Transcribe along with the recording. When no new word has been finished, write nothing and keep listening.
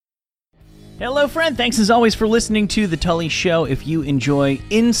Hello, friend. Thanks as always for listening to The Tully Show. If you enjoy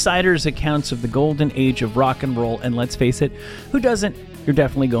insiders' accounts of the golden age of rock and roll, and let's face it, who doesn't? You're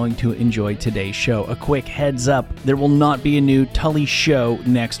definitely going to enjoy today's show. A quick heads up, there will not be a new Tully Show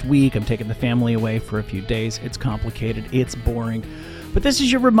next week. I'm taking the family away for a few days. It's complicated. It's boring. But this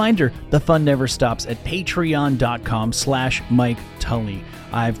is your reminder. The fun never stops at patreon.com/Mike Tully.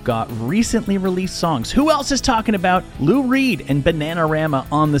 I've got recently released songs. Who else is talking about Lou Reed and Bananarama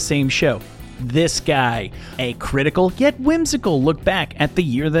on the same show? This guy. A critical yet whimsical look back at the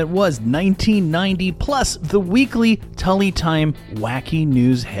year that was 1990, plus the weekly Tully Time Wacky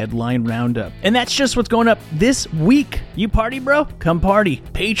News Headline Roundup. And that's just what's going up this week. You party, bro? Come party.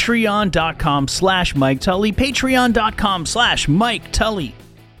 Patreon.com/Mike Tully. Patreon.com/Mike Tully.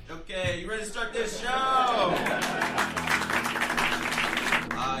 Okay, you ready to start this show?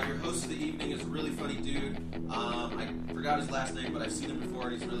 Your host of the evening is a really funny dude. I forgot his last name, but I've seen him before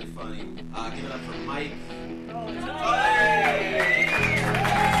and he's really funny. Give it up for Mike.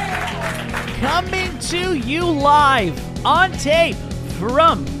 Coming to you live on tape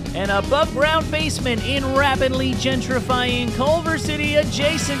from an above-ground basement in rapidly gentrifying Culver City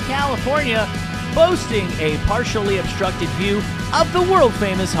adjacent California, boasting a partially obstructed view of the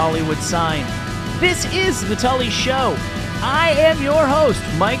world-famous Hollywood sign. This is The Tully Show. I am your host,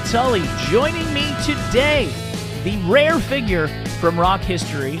 Mike Tully. Joining me today, the rare figure from rock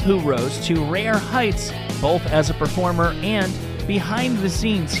history who rose to rare heights, both as a performer and behind the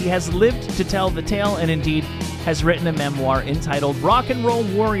scenes. He has lived to tell the tale and indeed has written a memoir entitled Rock and Roll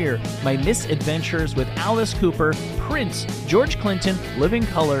Warrior, My Misadventures with Alice Cooper, Prince, George Clinton, Living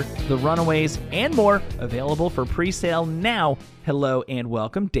Colour, The Runaways, and more, available for pre-sale now. Hello and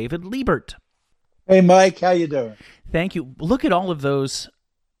welcome, David Liebert. Hey, Mike, how you doing? Thank you. Look at all of those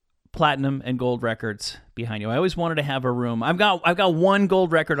platinum and gold records behind you. I always wanted to have a room. I've got one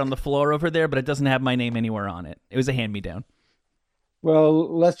gold record on the floor over there, but it doesn't have my name anywhere on it. It was a hand-me-down.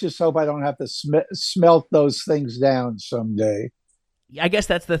 Well, let's just hope I don't have to smelt those things down someday. I guess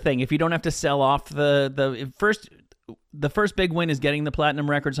that's the thing. If you don't have to sell off the first big win is getting the platinum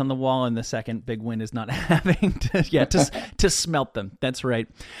records on the wall, and the second big win is not having to smelt them. That's right.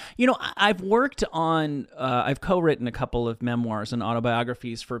 You know, I've worked on, I've co-written a couple of memoirs and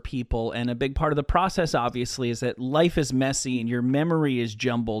autobiographies for people, and a big part of the process, obviously, is that life is messy and your memory is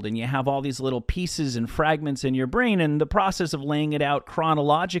jumbled, and you have all these little pieces and fragments in your brain, and the process of laying it out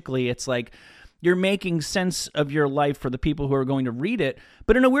chronologically, it's like you're making sense of your life for the people who are going to read it,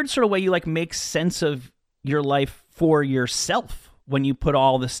 but in a weird sort of way, you like make sense of your life for yourself when you put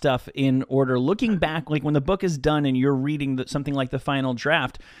all the stuff in order. Looking back, like when the book is done and you're reading something like the final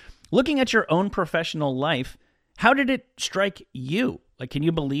draft, looking at your own professional life, how did it strike you? Like, can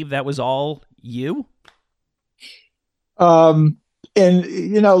you believe that was all you? And,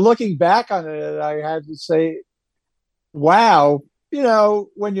 looking back on it, I had to say, wow,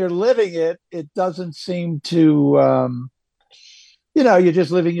 when you're living it, it doesn't seem to, you're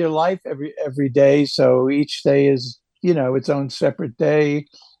just living your life every day. So each day is, its own separate day.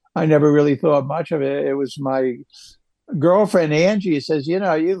 I never really thought much of it. It was my girlfriend, Angie, says,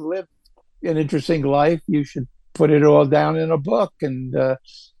 you've lived an interesting life. You should put it all down in a book. And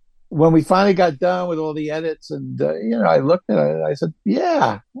when we finally got done with all the edits and, I looked at it, I said,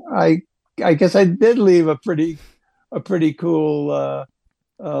 yeah, I guess I did leave a pretty cool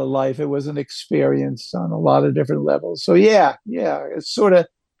life. It was an experience on a lot of different levels. So yeah, I sort of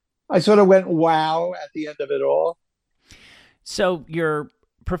went wow at the end of it all. So your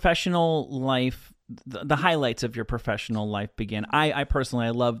professional life, the highlights of your professional life begin. I personally, I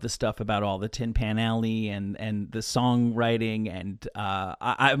love the stuff about all the Tin Pan Alley and the songwriting. And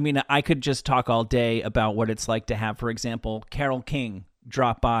I could just talk all day about what it's like to have, for example, Carole King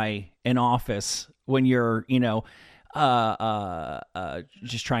drop by an office when you're,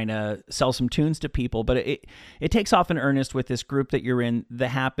 just trying to sell some tunes to people, but it takes off in earnest with this group that you're in, The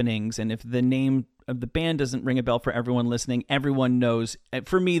Happenings. And if the name of the band doesn't ring a bell for everyone listening, everyone knows.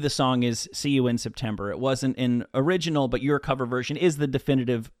 For me, the song is "See You in September." It wasn't an original, but your cover version is the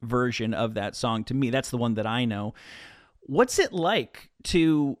definitive version of that song. To me, that's the one that I know. What's it like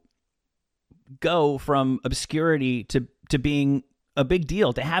to go from obscurity to being a big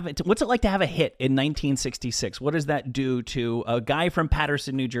deal, to have it? What's it like to have a hit in 1966? What does that do to a guy from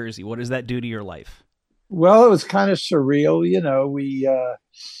Paterson, New Jersey? What does that do to your life? Well, it was kind of surreal. We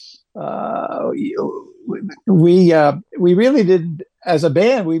really didn't, as a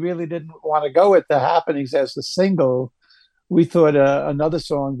band, we really didn't want to go with The Happenings as the single. We thought another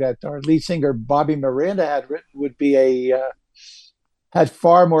song that our lead singer Bobby Miranda had written would be had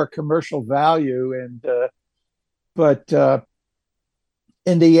far more commercial value, but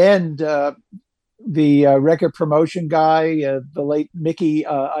in the end, the record promotion guy, the late Mickey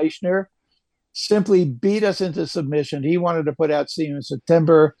Eichner, simply beat us into submission. He wanted to put out "See You in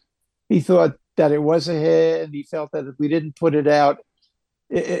September." He thought that it was a hit, and he felt that if we didn't put it out,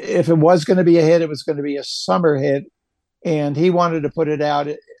 if it was going to be a hit, it was going to be a summer hit, and he wanted to put it out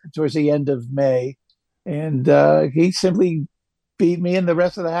towards the end of May, and he simply beat me and the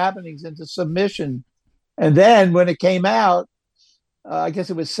rest of the happenings into submission. And then when it came out, I guess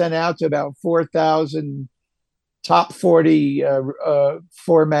it was sent out to about 4,000 top 40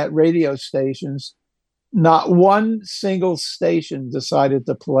 format radio stations. Not one single station decided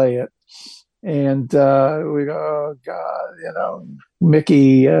to play it. And we go, oh God,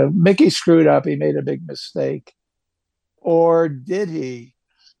 Mickey screwed up. He made a big mistake. Or did he?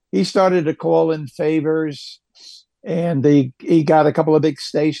 He started to call in favors, and he got a couple of big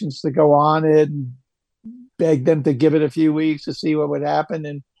stations to go on it and begged them to give it a few weeks to see what would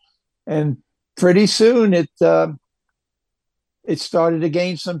happen. And pretty soon it started to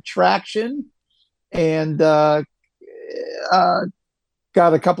gain some traction, and uh,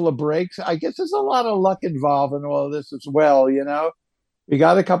 got a couple of breaks. I guess there's a lot of luck involved in all of this as well. We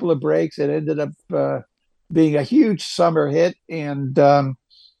got a couple of breaks. It ended up being a huge summer hit, and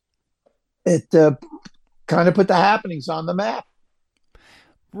it kind of put the happenings on the map.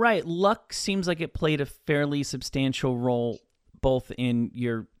 Right. Luck seems like it played a fairly substantial role both in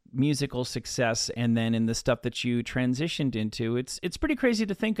your musical success and then in the stuff that you transitioned into. It's pretty crazy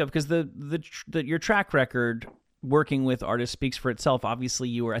to think of, because your track record working with artists speaks for itself. Obviously,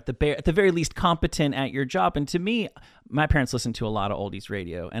 you were at the very least competent at your job. And to me, my parents listened to a lot of oldies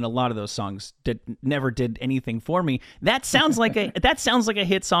radio, and a lot of those songs never did anything for me. That sounds like a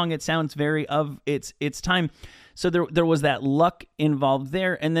hit song. It sounds very of its time. So there was that luck involved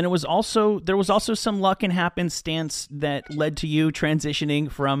there, and then there was also some luck and happenstance that led to you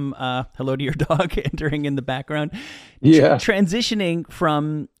transitioning from "Hello to Your Dog" entering in the background, transitioning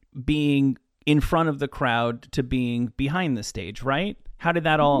from being in front of the crowd to being behind the stage, right? How did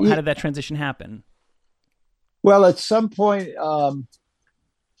that transition happen? Well, at some point,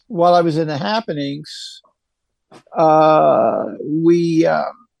 while I was in the happenings,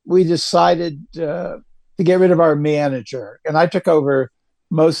 we decided to get rid of our manager, and I took over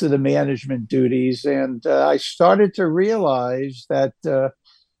most of the management duties. And I started to realize that, I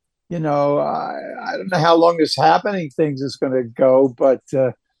don't know how long this happening things is going to go, but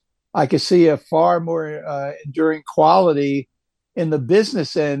I could see a far more enduring quality in the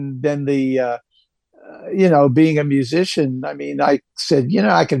business end than being a musician. I mean, I said,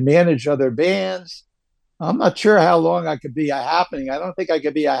 I can manage other bands. I'm not sure how long I could be a happening. I don't think I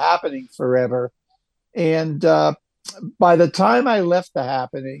could be a happening forever. And by the time I left the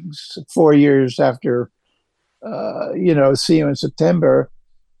happenings 4 years after, "See You in September,"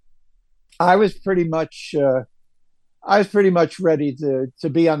 I was pretty much ready to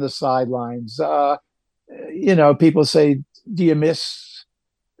be on the sidelines. People say, "Do you miss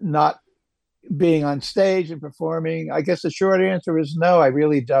not being on stage and performing?" I guess the short answer is no, I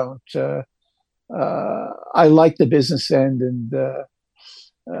really don't. I like the business end, and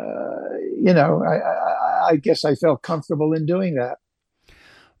I guess I felt comfortable in doing that.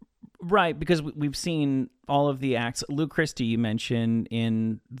 Right, because we've seen all of the acts. Lou Christie, you mentioned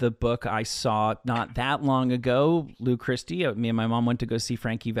in the book I saw not that long ago. Lou Christie, me and my mom went to go see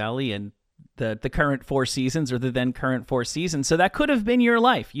Frankie Valli and the current Four Seasons, or the then current Four Seasons. So that could have been your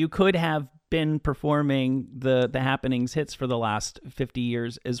life. You could have been performing the happenings hits for the last 50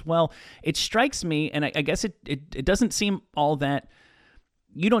 years as well. It strikes me, and I guess it doesn't seem all that,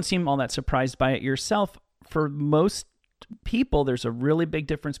 you don't seem all that surprised by it yourself. For most people, there's a really big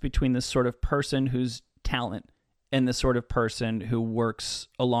difference between the sort of person who's talent and the sort of person who works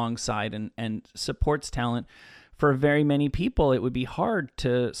alongside and supports talent. For very many people, it would be hard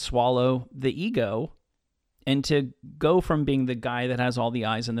to swallow the ego and to go from being the guy that has all the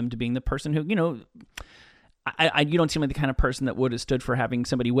eyes on them to being the person who, you don't seem like the kind of person that would have stood for having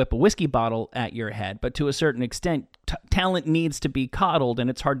somebody whip a whiskey bottle at your head. But to a certain extent, talent needs to be coddled, and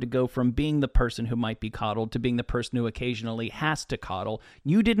it's hard to go from being the person who might be coddled to being the person who occasionally has to coddle.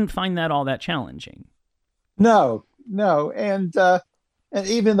 You didn't find that all that challenging. No. And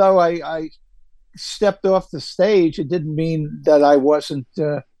even though I stepped off the stage, it didn't mean that I wasn't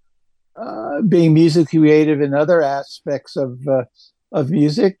being music creative in other aspects of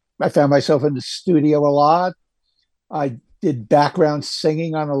music. I found myself in the studio a lot. I did background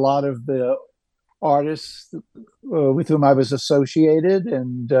singing on a lot of the artists with whom I was associated,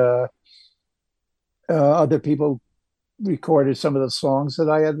 and other people recorded some of the songs that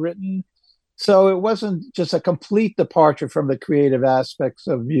I had written. So it wasn't just a complete departure from the creative aspects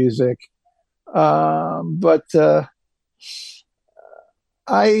of music. But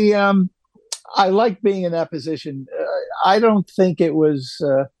I I like being in that position. I don't think it was,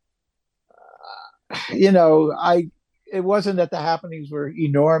 I it wasn't that the happenings were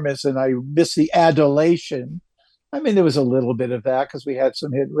enormous and I missed the adulation. I mean, there was a little bit of that because we had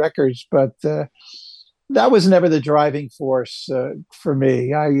some hit records, but that was never the driving force for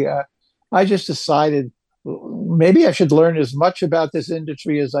me. I just decided maybe I should learn as much about this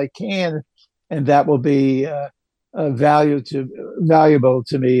industry as I can, and that will be valuable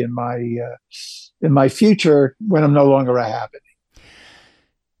to me in my future when I'm no longer a habit.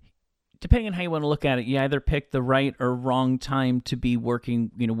 Depending on how you want to look at it, you either pick the right or wrong time to be working,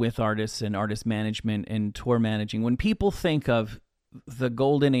 with artists and artist management and tour managing. When people think of the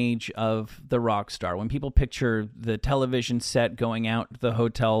golden age of the rock star, when people picture the television set going out the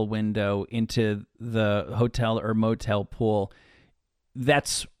hotel window into the hotel or motel pool,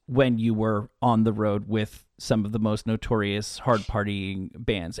 that's when you were on the road with some of the most notorious hard partying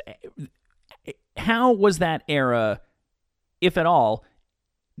bands. How was that era, if at all,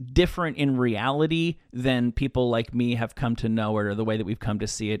 different in reality than people like me have come to know it, or the way that we've come to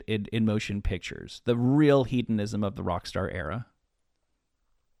see it in motion pictures? The real hedonism of the rock star era.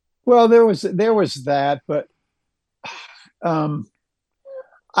 Well, there was that, but um,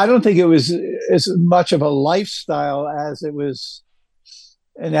 I don't think it was as much of a lifestyle as it was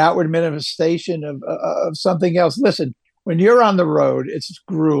an outward manifestation of something else. Listen, when you're on the road, it's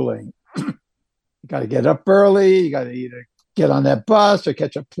grueling. You got to get up early. You got to either get on that bus or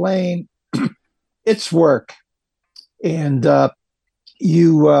catch a plane. It's work, and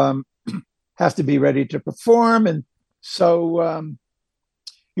you have to be ready to perform. And so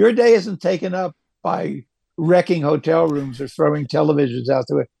your day isn't taken up by wrecking hotel rooms or throwing televisions out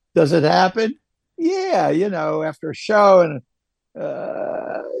the way. Does it happen? Yeah, after a show and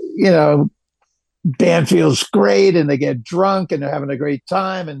uh, you know, band feels great and they get drunk and they're having a great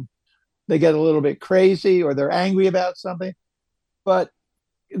time and they get a little bit crazy or they're angry about something. But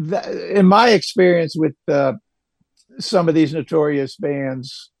in my experience with some of these notorious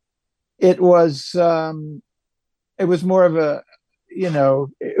bands, it was it was more of a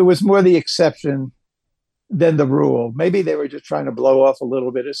it was more the exception than the rule. Maybe they were just trying to blow off a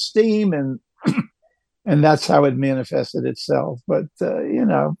little bit of steam, and that's how it manifested itself. But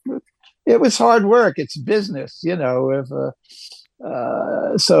it was hard work. It's business, if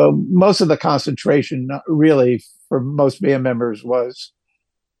so most of the concentration really for most band members was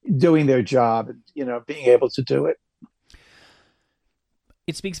doing their job and being able to do it.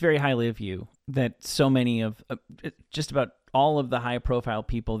 It speaks very highly of you that so many of just about all of the high profile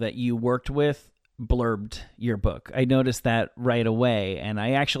people that you worked with blurbed your book. I noticed that right away, and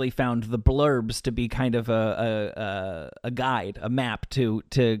I actually found the blurbs to be kind of a guide, a map to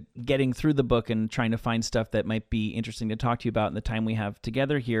getting through the book and trying to find stuff that might be interesting to talk to you about in the time we have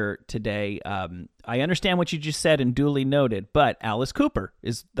together here today. I understand what you just said and duly noted, but Alice Cooper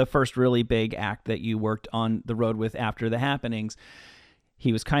is the first really big act that you worked on the road with after the happenings.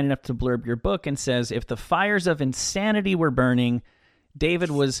 He was kind enough to blurb your book and says, if the fires of insanity were burning,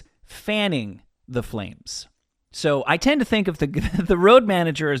 David was fanning the flames. So I tend to think of the road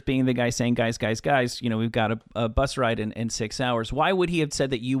manager as being the guy saying, guys, we've got a bus ride in 6 hours. Why would he have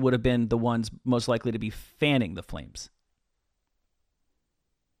said that you would have been the ones most likely to be fanning the flames?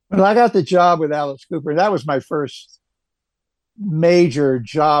 When I got the job with Alice Cooper, that was my first major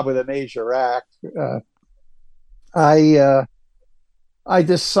job with a major act. I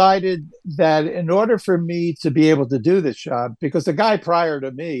decided that in order for me to be able to do this job, because the guy prior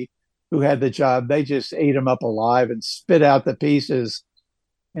to me who had the job, they just ate him up alive and spit out the pieces.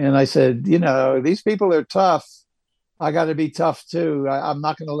 And I said, these people are tough. I got to be tough too. I'm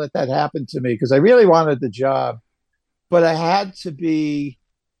not going to let that happen to me because I really wanted the job. But I had to be,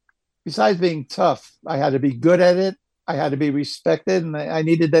 besides being tough, I had to be good at it. I had to be respected, and I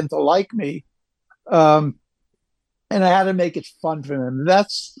needed them to like me. And I had to make it fun for them.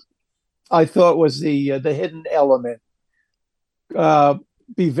 That's, I thought, was the hidden element.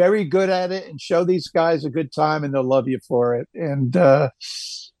 Be very good at it and show these guys a good time, and they'll love you for it. And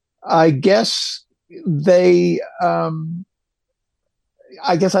I guess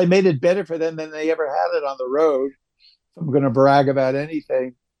I guess I made it better for them than they ever had it on the road. If I'm going to brag about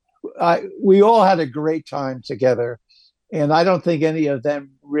anything, we all had a great time together, and I don't think any of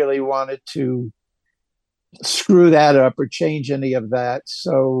them really wanted to screw that up or change any of that.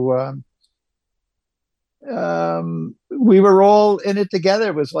 So we were all in it together.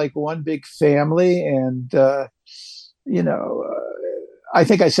 It was like one big family, and I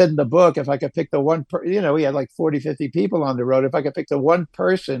think I said in the book, if I could pick the we had like 40, 50 people on the road. If I could pick the one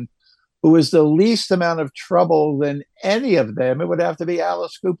person who was the least amount of trouble than any of them, it would have to be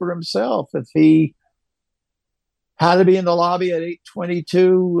Alice Cooper himself. If he had to be in the lobby at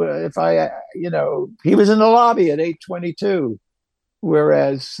 8:22, he was in the lobby at 8:22.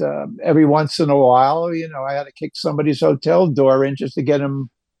 Whereas every once in a while, I had to kick somebody's hotel door in just to get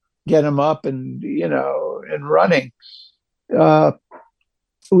him up and running. Uh,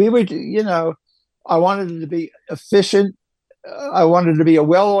 we were, I wanted it to be efficient. I wanted it to be a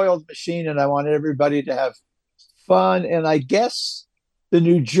well-oiled machine, and I wanted everybody to have fun. And I guess the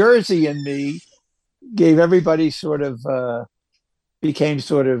New Jersey in me gave everybody became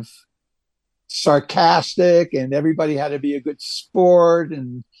sort of sarcastic, and everybody had to be a good sport.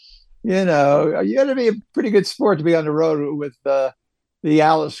 And, you had to be a pretty good sport to be on the road with the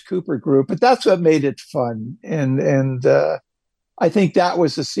Alice Cooper group. But that's what made it fun. And I think that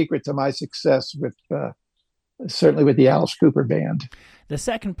was the secret to my success certainly with the Alice Cooper band. The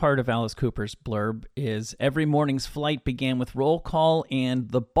second part of Alice Cooper's blurb is every morning's flight began with roll call and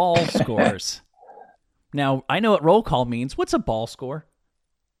the ball scores. Now, I know what roll call means. What's a ball score?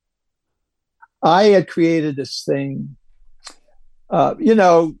 I had created this thing. Let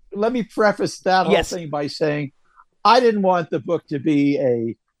me preface that whole thing by saying I didn't want the book to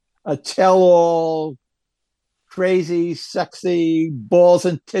be a tell-all, crazy, sexy, balls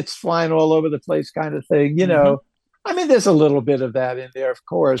and tits flying all over the place kind of thing. I mean, there's a little bit of that in there, of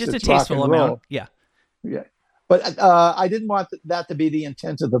course. Just a tasteful amount. Yeah. But I didn't want that to be the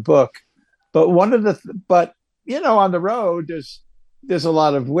intent of the book. But on the road, there's a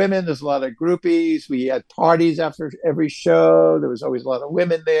lot of women, there's a lot of groupies. We had parties after every show. There was always a lot of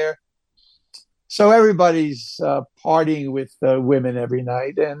women there. So everybody's partying with women every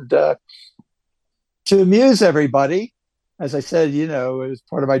night. And to amuse everybody, as I said, as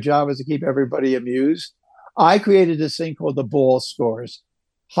part of my job is to keep everybody amused, I created this thing called the ball scores.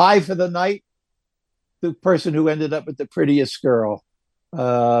 High for the night, the person who ended up with the prettiest girl.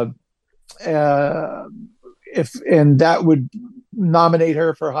 And that would nominate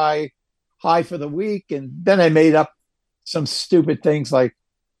her for high for the week. And then I made up some stupid things like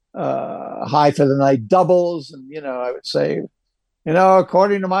high for the night doubles. And, I would say,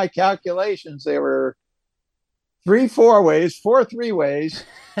 according to my calculations, there were 3 4-ways, 4 3-ways,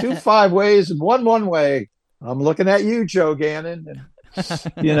 2 5-ways, and 1 1-way. I'm looking at you, Joe Gannon. And,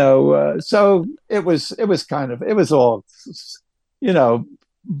 so it was all,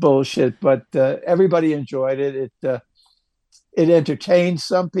 bullshit, but everybody enjoyed it. It entertained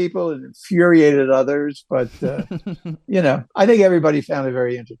some people, it infuriated others, but I think everybody found it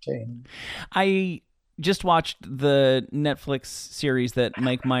very entertaining. I just watched the Netflix series that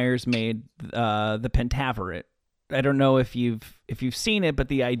Mike Myers made, The Pentaverate. I don't know if you've seen it, but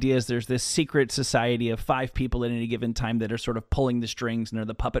the idea is there's this secret society of 5 people at any given time that are sort of pulling the strings and are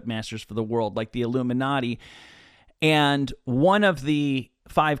the puppet masters for the world, like the Illuminati. And one of the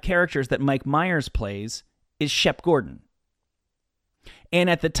 5 characters that Mike Myers plays is Shep Gordon. And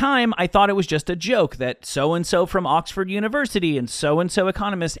at the time, I thought it was just a joke that so-and-so from Oxford University and so-and-so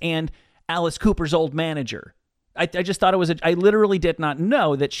economist and Alice Cooper's old manager. I just thought it was I literally did not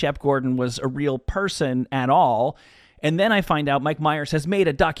know that Shep Gordon was a real person at all. And then I find out Mike Myers has made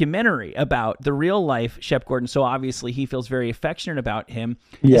a documentary about the real life Shep Gordon. So obviously he feels very affectionate about him.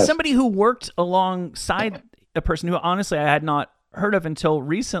 Yes. As somebody who worked alongside a person who honestly I had not heard of until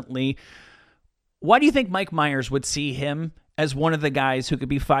recently, why do you think Mike Myers would see him as one of the guys who could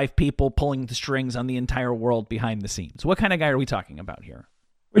be 5 people pulling the strings on the entire world behind the scenes? What kind of guy are we talking about here?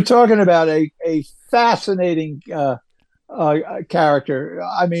 We're talking about a fascinating character.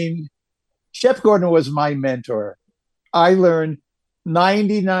 I mean, Shep Gordon was my mentor. I learned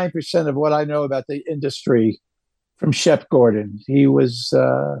 99% of what I know about the industry from Shep Gordon. He was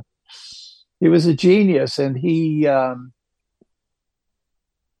a genius, and he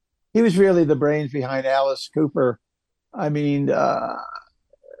was really the brains behind Alice Cooper. I mean,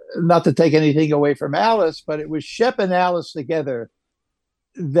 not to take anything away from Alice, but it was Shep and Alice together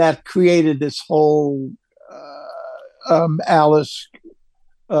that created this whole Alice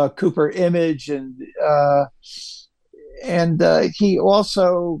Cooper image, and he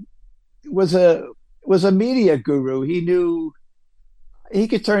also was a media guru. He knew he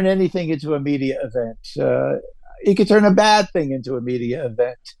could turn anything into a media event. He could turn a bad thing into a media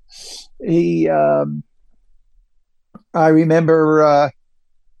event. I remember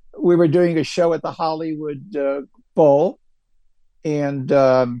we were doing a show at the Hollywood Bowl, and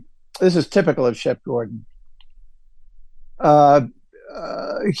this is typical of Shep Gordon.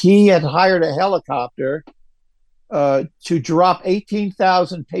 He had hired a helicopter to drop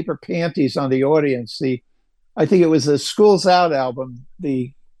 18,000 paper panties on the audience. I think it was the Schools Out album.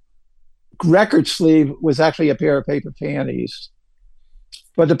 The record sleeve was actually a pair of paper panties.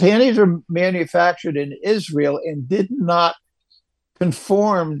 But the panties were manufactured in Israel and did not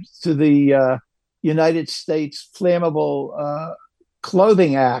conform to the United States Flammable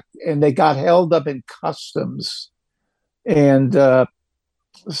Clothing Act, and they got held up in customs. And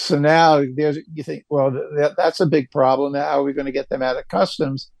so now you think, well, that's a big problem. How are we going to get them out of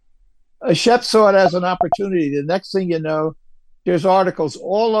customs? Shep saw it as an opportunity. The next thing you know, there's articles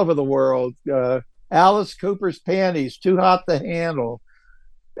all over the world. Alice Cooper's panties too hot to handle.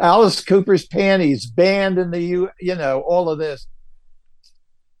 Alice Cooper's panties banned in the all of this.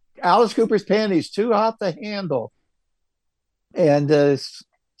 Alice Cooper's panties too hot to handle, and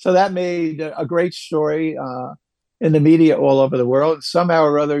so that made a great story in the media all over the world. Somehow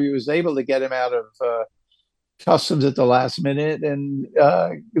or other, he was able to get him out of customs at the last minute, and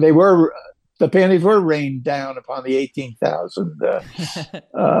the panties were rained down upon the 18,000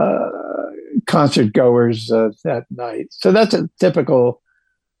 concert goers that night. So that's a typical,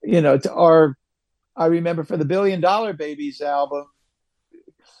 I remember for the $1 Billion Babies album,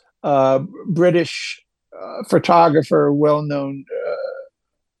 British photographer, well-known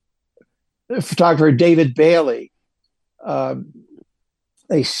photographer David Bailey,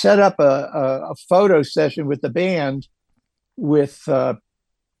 they set up a photo session with the band with a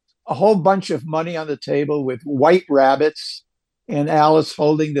whole bunch of money on the table with white rabbits and Alice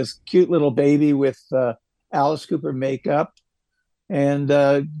holding this cute little baby with Alice Cooper makeup. And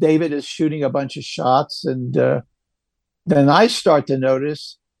David is shooting a bunch of shots. And then I start to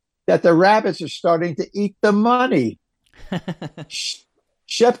notice that the rabbits are starting to eat the money.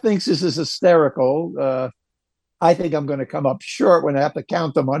 Shep thinks this is hysterical. I think I'm going to come up short when I have to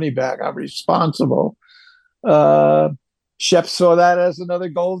count the money back. I'm responsible. Shep saw that as another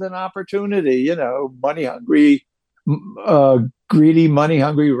golden opportunity, money hungry, greedy, money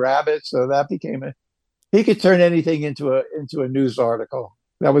hungry rabbit. So that became he could turn anything into a news article.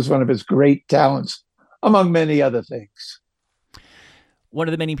 That was one of his great talents, among many other things. One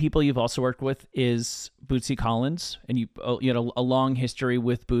of the many people you've also worked with is Bootsy Collins, and you had a long history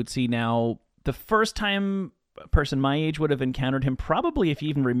with Bootsy. Now, the first time a person my age would have encountered him, probably if you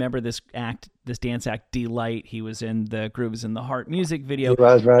even remember this dance act, Delight, he was in the Grooves in the Heart music video. He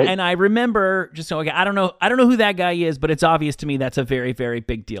was, right? And I remember just going, okay, I don't know who that guy is, but it's obvious to me that's a very, very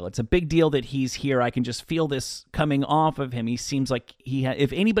big deal. It's a big deal that he's here. I can just feel this coming off of him. He seems like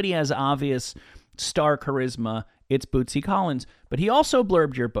if anybody has obvious star charisma, it's Bootsy Collins. But he also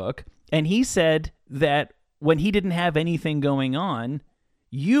blurbed your book, and he said that when he didn't have anything going on,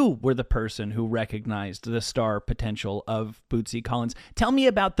 you were the person who recognized the star potential of Bootsy Collins. Tell me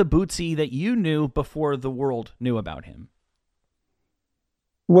about the Bootsy that you knew before the world knew about him.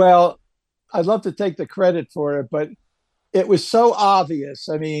 Well, I'd love to take the credit for it, but it was so obvious.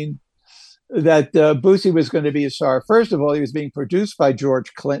 I mean, that Bootsy was going to be a star. First of all, he was being produced by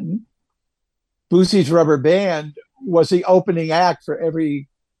George Clinton. Bootsy's Rubber Band was the opening act for every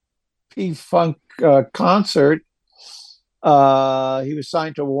P-Funk concert. He was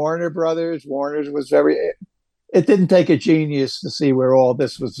signed to Warner Brothers. Warner's was it didn't take a genius to see where all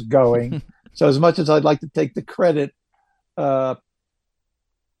this was going. So as much as I'd like to take the credit,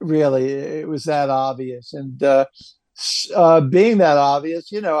 really, it was that obvious. And being that obvious,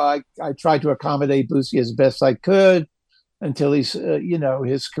 I tried to accommodate Bootsy as best I could until he's,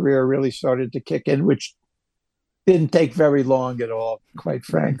 his career really started to kick in, which didn't take very long at all, quite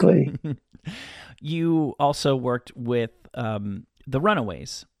frankly. You also worked with the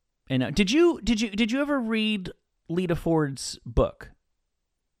Runaways, and did you ever read Lita Ford's book?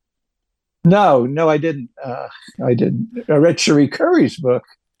 No, I didn't. I read Cherie Curry's book.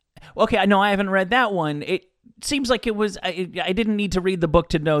 Okay, no, I haven't read that one. It seems like it was. I didn't need to read the book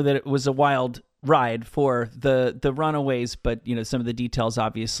to know that it was a wild ride for the Runaways, but some of the details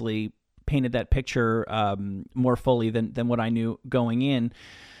obviously painted that picture more fully than what I knew going in.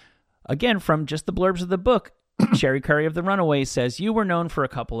 Again, from just the blurbs of the book, Cherie Curry of the Runaways says, you were known for a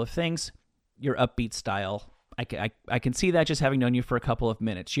couple of things. Your upbeat style. I can see that just having known you for a couple of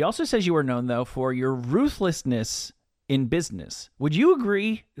minutes. She also says you were known, though, for your ruthlessness in business. Would you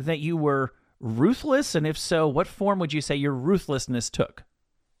agree that you were ruthless? And if so, what form would you say your ruthlessness took?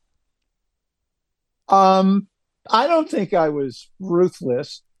 I don't think I was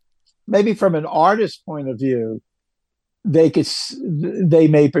ruthless. Maybe from an artist's point of view, they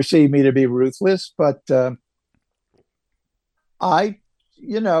may perceive me to be ruthless, but I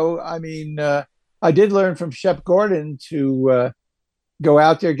did learn from Shep Gordon to go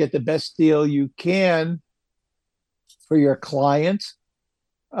out there, get the best deal you can, for your client.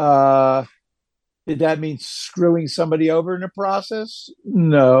 Uh, did that mean screwing somebody over in the process?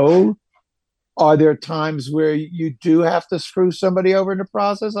 No. Are there times where you do have to screw somebody over in the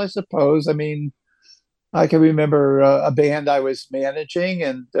process? I suppose. I mean, I can remember a band I was managing,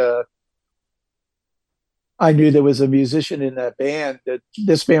 and I knew there was a musician in that band that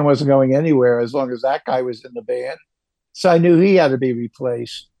this band wasn't going anywhere as long as that guy was in the band. So I knew he had to be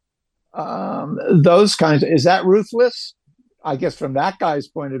replaced. Those kinds. Is that ruthless? I guess from that guy's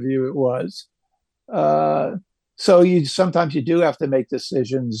point of view, it was. Uh, so you sometimes you do have to make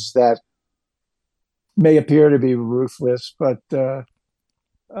decisions that may appear to be ruthless, but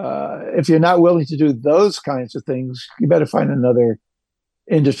if you're not willing to do those kinds of things, you better find another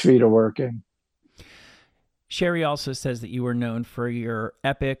industry to work in. Sherry also says that you were known for your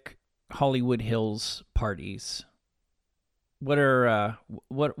epic Hollywood Hills parties. What are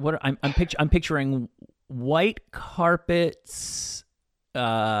I'm picturing white carpets.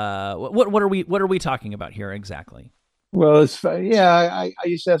 What are we talking about here exactly? Well, it's yeah. I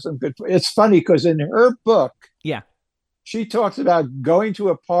used to have some good. It's funny because in her book, Yeah. she talks about going to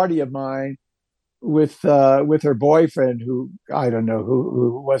a party of mine with her boyfriend, who I don't know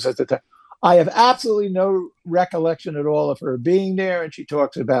who was at the time. I have absolutely no recollection at all of her being there, and she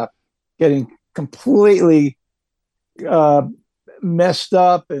talks about getting completely uh, messed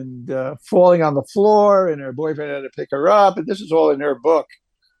up and falling on the floor, and her boyfriend had to pick her up. And this is all in her book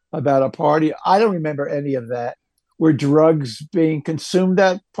about a party. I don't remember any of that. Were drugs being consumed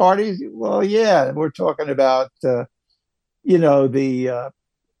at parties? Well, yeah, we're talking about the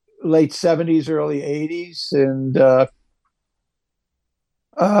late '70s, early '80s, and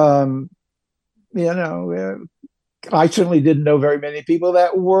um, I certainly didn't know very many people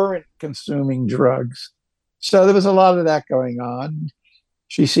that weren't consuming drugs. So there was a lot of that going on.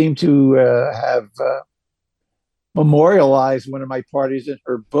 She seemed to have memorialized one of my parties in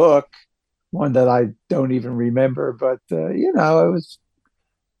her book, one that I don't even remember, but it was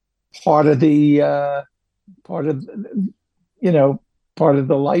part of the part of you know part of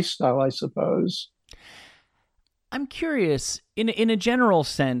the lifestyle, I suppose. I'm curious, in a general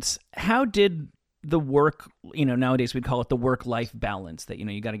sense, how did the work, nowadays we'd call it the work-life balance, that,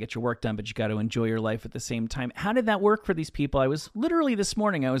 you got to get your work done, but you got to enjoy your life at the same time. How did that work for these people? I was literally this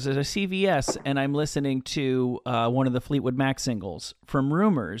morning, I was at a CVS and I'm listening to one of the Fleetwood Mac singles from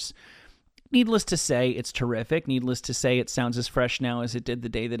Rumors. Needless to say, it's terrific. Needless to say, it sounds as fresh now as it did the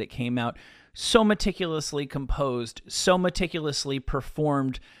day that it came out. So meticulously composed, so meticulously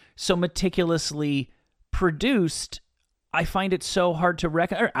performed, so meticulously produced. I find it so hard to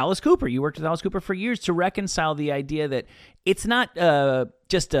reconcile. Alice Cooper, you worked with Alice Cooper for years, to reconcile the idea that it's not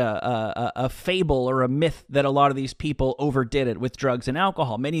just a fable or a myth that a lot of these people overdid it with drugs and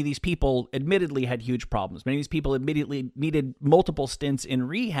alcohol. Many of these people admittedly had huge problems. Many of these people admittedly needed multiple stints in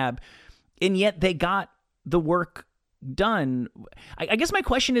rehab, and yet they got the work done. I guess my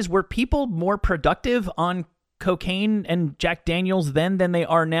question is, were people more productive on cocaine and Jack Daniels then than they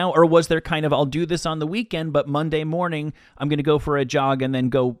are now? Or was there kind of, I'll do this on the weekend, but Monday morning I'm going to go for a jog and then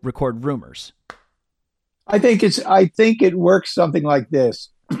go record Rumors? I think it works something like this.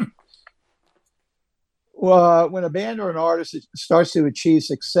 Well, when a band or an artist starts to achieve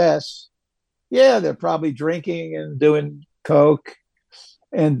success, yeah, they're probably drinking and doing coke.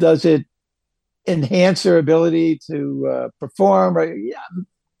 And does it enhance their ability to perform? Right? Yeah,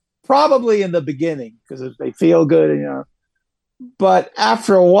 probably in the beginning because they feel good, But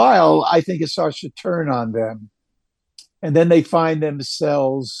after a while, I think it starts to turn on them, and then they find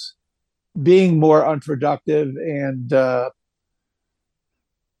themselves being more unproductive, and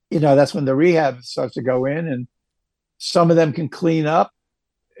that's when the rehab starts to go in, and some of them can clean up,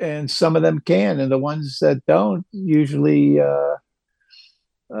 and some of them can, and the ones that don't usually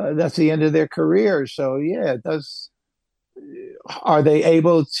that's the end of their career. So yeah, it does. Are they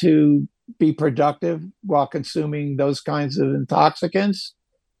able to be productive while consuming those kinds of intoxicants?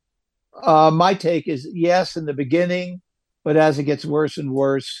 My take is yes in the beginning, but as it gets worse and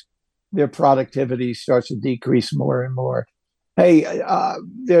worse, their productivity starts to decrease more and more. Hey,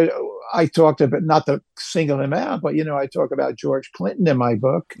 I talked about, not to single him out, but I talk about George Clinton in my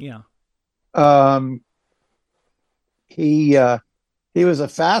book. Yeah. Um, he was a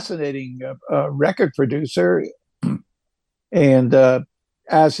fascinating record producer, and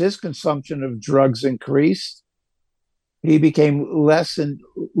as his consumption of drugs increased, he became less and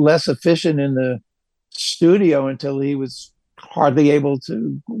less efficient in the studio until he was hardly able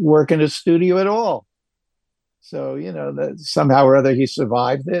to work in a studio at all. So, that somehow or other he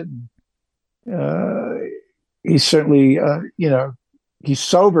survived it. He certainly, he's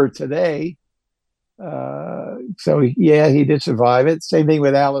sober today. Yeah, he did survive it. Same thing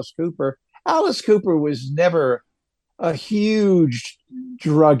with Alice Cooper. Alice Cooper was never a huge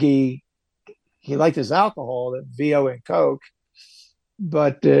druggie. He liked his alcohol, that VO and Coke,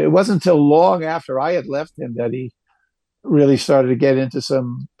 but it wasn't until long after I had left him that he really started to get into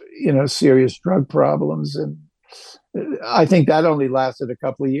some, serious drug problems. And I think that only lasted a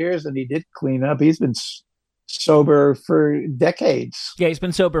couple of years, and he did clean up. He's been sober for decades. Yeah, he's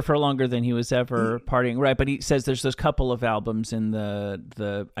been sober for longer than he was ever partying, right? But he says there's those couple of albums in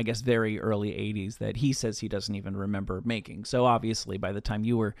the I guess very early '80s that he says he doesn't even remember making. So obviously, by the time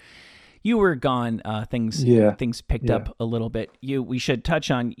you were gone, things picked up a little bit. We should touch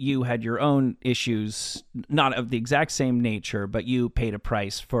on, you had your own issues, not of the exact same nature, but you paid a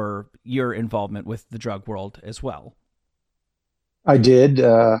price for your involvement with the drug world as well. I did.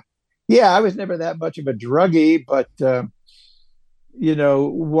 Yeah, I was never that much of a druggie, but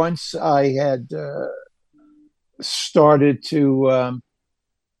once I had started to,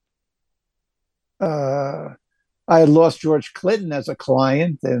 I had lost George Clinton as a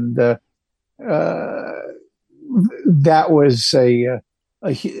client, and that was a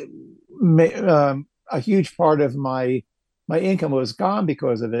a huge part of my income was gone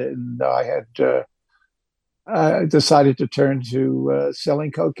because of it, and I had decided to turn to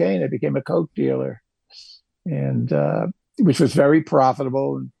selling cocaine. I became a coke dealer, and which was very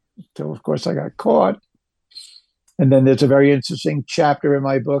profitable until, of course, I got caught. And then there's a very interesting chapter in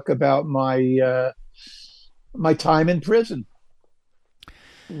my book about my time in prison,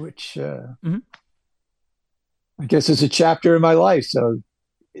 which I guess is a chapter in my life. So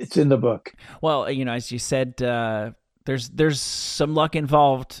it's in the book. Well, as you said, there's some luck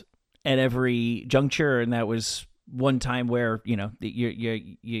involved at every juncture, and that was one time where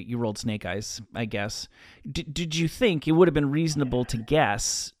you rolled snake eyes, I guess. Did you think it would have been reasonable to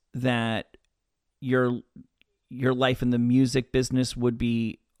guess that your life in the music business would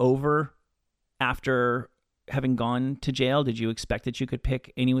be over after having gone to jail? Did you expect that you could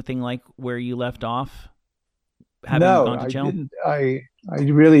pick anything like where you left off, having gone to jail? I didn't. I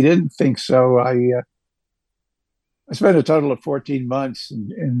really didn't think so. I spent a total of 14 months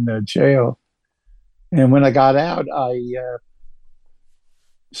in jail. And when I got out, I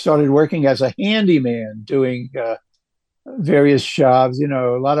started working as a handyman, doing various jobs. A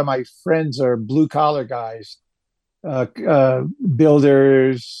lot of my friends are blue collar guys,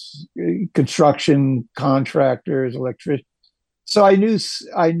 builders, construction contractors, electricians. So I knew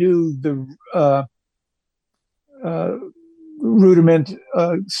the rudiment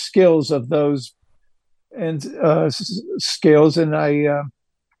skills of those and skills, and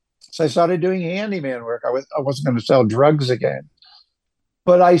so I started doing handyman work. I wasn't going to sell drugs again,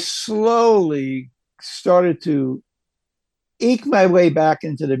 but I slowly started to eke my way back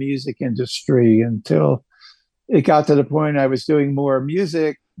into the music industry until it got to the point I was doing more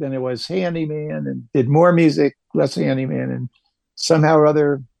music than it was handyman, and did more music, less handyman, and somehow or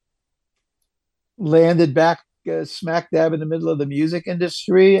other landed back smack dab in the middle of the music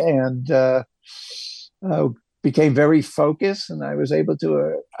industry, and became very focused, and I was able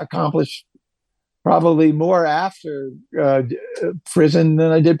to accomplish probably more after prison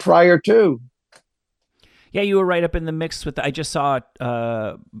than I did prior to. Yeah, you were right up in the mix with I just saw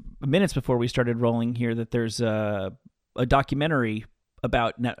minutes before we started rolling here that there's a documentary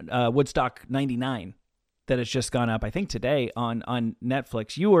about Woodstock 99 that has just gone up, I think today, on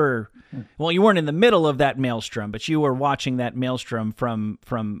Netflix. You weren't in the middle of that maelstrom, but you were watching that maelstrom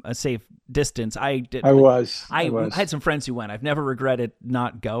from a safe distance. I was. I had some friends who went. I've never regretted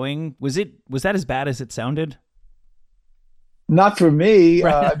not going. Was that as bad as it sounded? Not for me.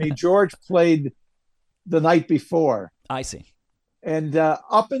 I mean, George played the night before. I see. And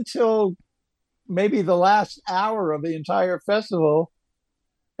up until maybe the last hour of the entire festival,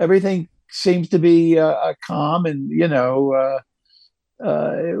 everything seems to be calm, and it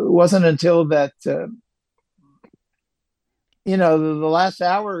wasn't until that the last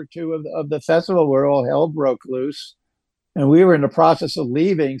hour or two of the festival where all hell broke loose, and we were in the process of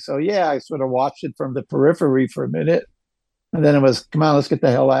leaving. So yeah, I sort of watched it from the periphery for a minute, and then it was, come on, let's get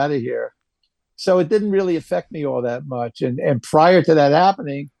the hell out of here. So it didn't really affect me all that much. And prior to that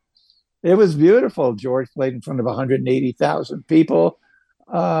happening, it was beautiful. George played in front of 180,000 people.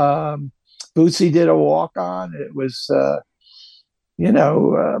 Bootsy did a walk on. It was,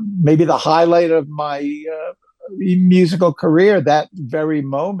 maybe the highlight of my musical career. That very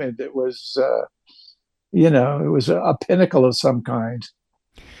moment, it was, it was a pinnacle of some kind.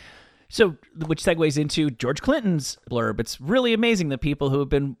 So, which segues into George Clinton's blurb. It's really amazing the people who have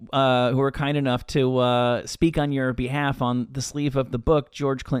been, who are kind enough to speak on your behalf on the sleeve of the book.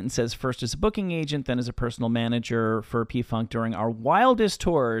 George Clinton says, first as a booking agent, then as a personal manager for P-Funk during our wildest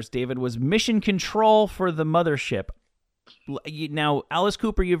tours, David was mission control for the mothership. Now, Alice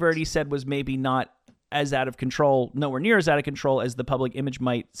Cooper, you've already said, was maybe not as out of control, nowhere near as out of control as the public image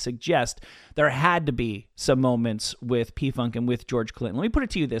might suggest. There had to be some moments with P-Funk and with George Clinton. Let me put it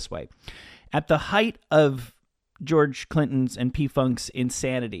to you this way. At the height of George Clinton's and P-Funk's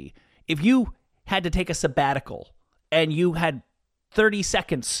insanity, if you had to take a sabbatical and you had 30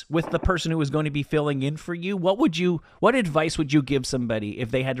 seconds with the person who was going to be filling in for you, what advice would you give somebody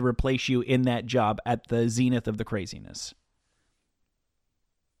if they had to replace you in that job at the zenith of the craziness?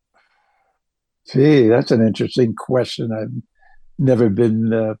 Gee, that's an interesting question. I've never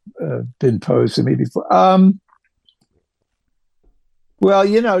been posed to me before.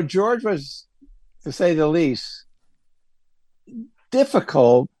 Well, George was, to say the least,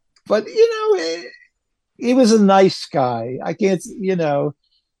 difficult, but he was a nice guy. I can't, there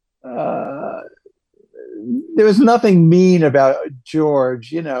was nothing mean about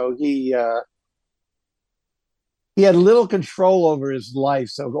George. He had little control over his life,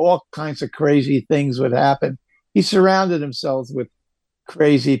 so all kinds of crazy things would happen. He surrounded himself with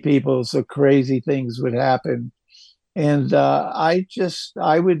crazy people, so crazy things would happen. And I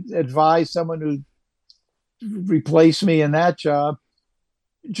would advise someone who replace me in that job,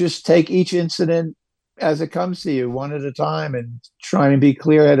 just take each incident as it comes to you, one at a time, and try and be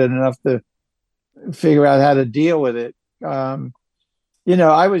clear-headed enough to figure out how to deal with it. I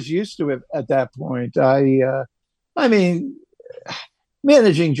was used to it at that point. I mean,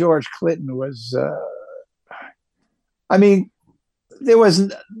 managing George Clinton was, there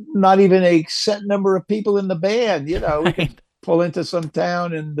was not even a set number of people in the band. We could pull into some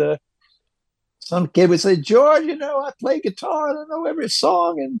town and some kid would say, George, I play guitar. I don't know every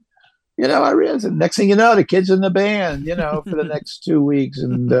song. And, I realized the next thing you know, the kid's in the band, for the next 2 weeks.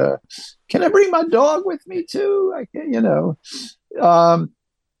 And can I bring my dog with me too?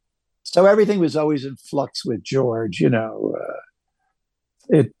 So everything was always in flux with George. You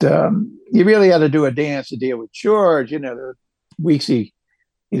really had to do a dance to deal with George. The weeks he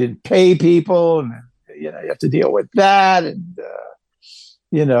didn't pay people, and you have to deal with that. And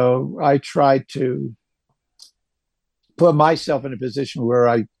I tried to put myself in a position where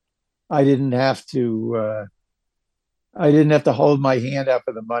I didn't have to hold my hand out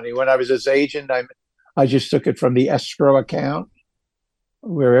for the money. When I was his agent, I just took it from the escrow account,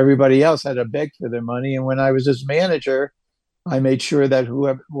 where everybody else had to beg for their money. And when I was his manager, I made sure that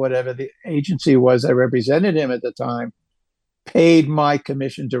whatever the agency was that represented him at the time paid my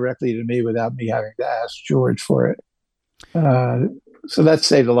commission directly to me without me having to ask George for it. So that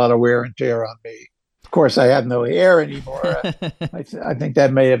saved a lot of wear and tear on me. Of course, I have no hair anymore. I think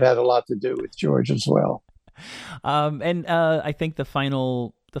that may have had a lot to do with George as well. I think the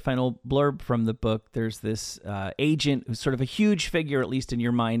final blurb from the book, there's this agent who's sort of a huge figure, at least in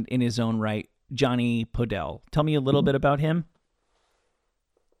your mind, in his own right, Johnny Podell. Tell me a little bit about him.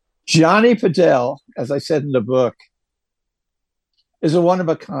 Johnny Podell, as I said in the book, is a one of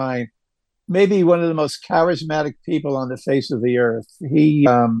a kind, maybe one of the most charismatic people on the face of the earth. He,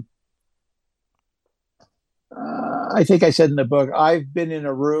 I think I said in the book, I've been in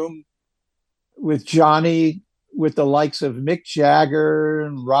a room with Johnny with the likes of Mick Jagger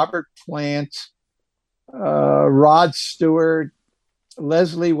and Robert Plant, Rod Stewart,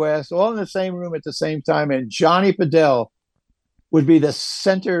 Leslie West, all in the same room at the same time. And Johnny Podell would be the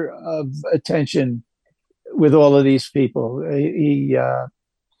center of attention with all of these people. He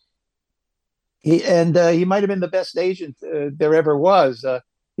might have been the best agent there ever was.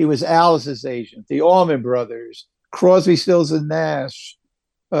 He was Alice's agent, the Allman Brothers, Crosby, Stills and Nash,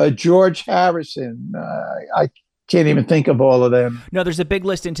 George Harrison. I can't even think of all of them. No, there's a big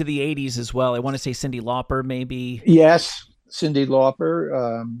list into the 80s as well. I want to say Cyndi Lauper, maybe. Yes, Cyndi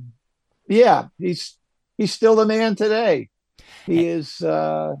Lauper. Yeah, he's still the man today. He is.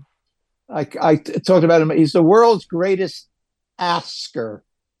 I talked about him. He's the world's greatest asker.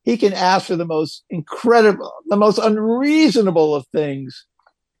 He can ask for the most incredible, the most unreasonable of things,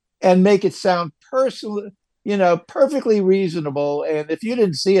 and make it sound personal, perfectly reasonable. And if you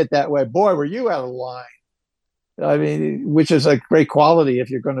didn't see it that way, boy, were you out of line. I mean, which is a great quality if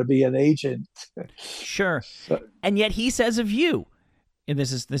you're going to be an agent. Sure. And yet he says of you, and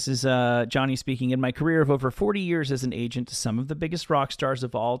this is Johnny speaking, in my career of over 40 years as an agent to some of the biggest rock stars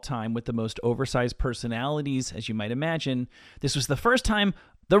of all time with the most oversized personalities, as you might imagine, this was the first time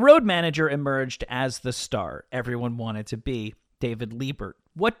the road manager emerged as the star everyone wanted to be. David Liebert,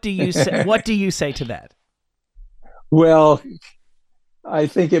 What do you say? What do you say to that? Well, I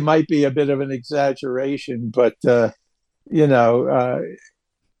think it might be a bit of an exaggeration, but you know,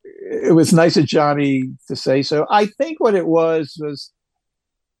 it was nice of Johnny to say so. I think what it was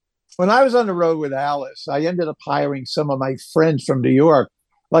when I was on the road with Alice, I ended up hiring some of my friends from New York.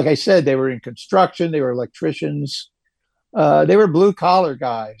 Like I said, they were in construction, they were electricians, they were blue collar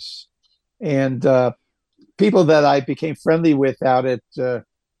guys, and people that I became friendly with out at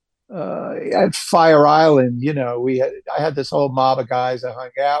Fire Island. You know, I had this whole mob of guys I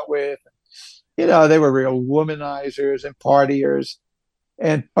hung out with. You know, they were real womanizers and partiers,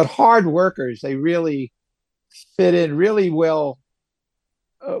 but hard workers. They really fit in really well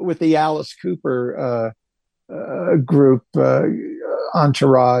with the Alice Cooper group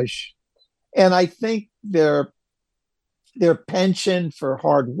entourage, and I think their penchant for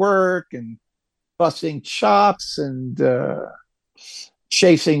hard work and busting chops and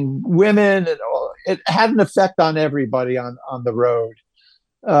chasing women and all, it had an effect on everybody on the road.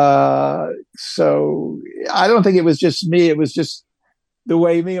 So I don't think it was just me. It was just the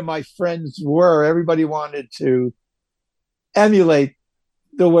way me and my friends were. Everybody wanted to emulate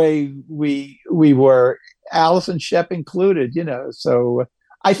the way we were, Alice and Shep included, you know. So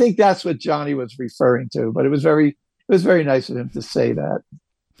I think that's what Johnny was referring to. But it was very nice of him to say that.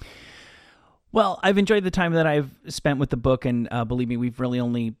 Well, I've enjoyed the time that I've spent with the book, and believe me, we've really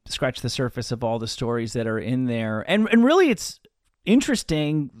only scratched the surface of all the stories that are in there. And really, it's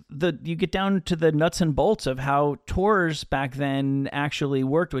interesting that you get down to the nuts and bolts of how tours back then actually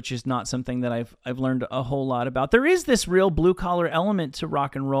worked, which is not something that I've learned a whole lot about. There is this real blue collar element to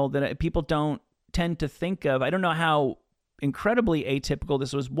rock and roll that people don't tend to think of. I don't know how incredibly atypical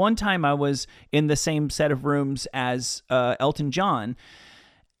this was. One time I was in the same set of rooms as Elton John,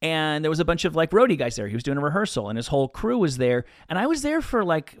 and there was a bunch of like roadie guys there. He was doing a rehearsal and his whole crew was there. And I was there for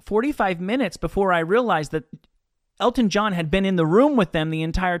like 45 minutes before I realized that Elton John had been in the room with them the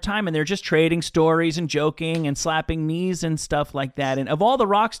entire time, and they're just trading stories and joking and slapping knees and stuff like that. And of all the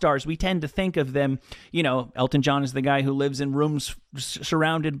rock stars, we tend to think of them, you know, Elton John is the guy who lives in rooms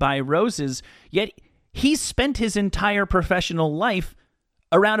surrounded by roses, yet he's spent his entire professional life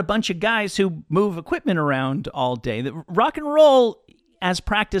around a bunch of guys who move equipment around all day. The rock and roll, as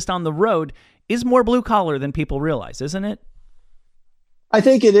practiced on the road, is more blue collar than people realize, isn't it? I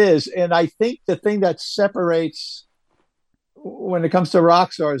think it is. And I think the thing that separates, when it comes to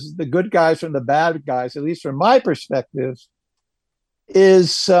rock stars, the good guys from the bad guys, at least from my perspective,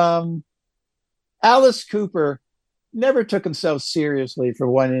 is Alice Cooper never took himself seriously for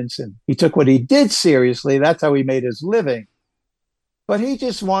one instant. He took what he did seriously. That's how he made his living. But he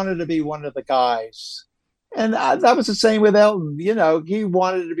just wanted to be one of the guys. And that was the same with Elton. You know, he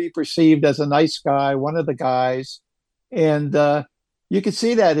wanted to be perceived as a nice guy, one of the guys. And you could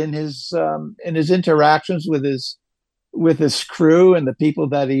see that in his interactions with his crew and the people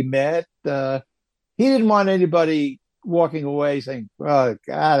that he met. He didn't want anybody walking away saying, "Oh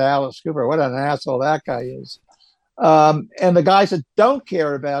God, Alice Cooper, what an asshole that guy is." And the guys that don't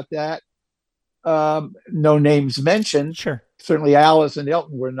care about that, no names mentioned. Sure. Certainly, Alice and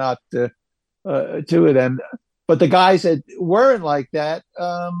Elton were not two of them, but the guys that weren't like that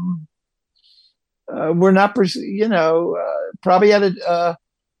were not, probably had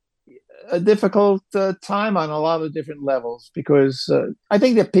a difficult time on a lot of different levels, because I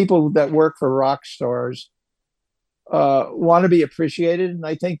think that people that work for rock stars want to be appreciated, and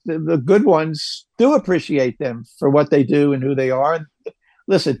I think the good ones do appreciate them for what they do and who they are. And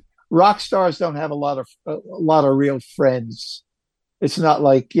listen, rock stars don't have a lot of real friends. It's not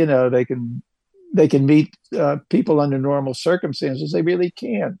like, you know, they can meet people under normal circumstances. They really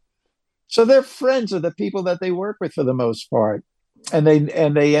can. So their friends are the people that they work with for the most part, and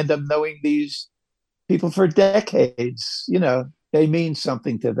they end up knowing these people for decades. You know, they mean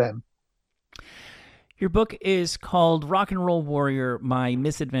something to them. Your book is called Rock and Roll Warrior, My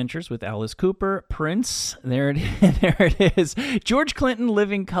Misadventures with Alice Cooper, Prince. There it is. George Clinton,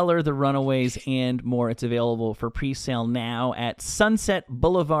 Living Color, The Runaways, and more. It's available for pre-sale now at Sunset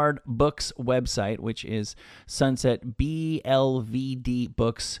Boulevard Books website, which is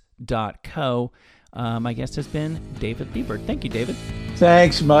sunsetblvdbooks.co. My guest has been David Liebert. Thank you, David.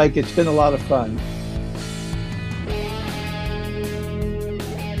 Thanks, Mike. It's been a lot of fun.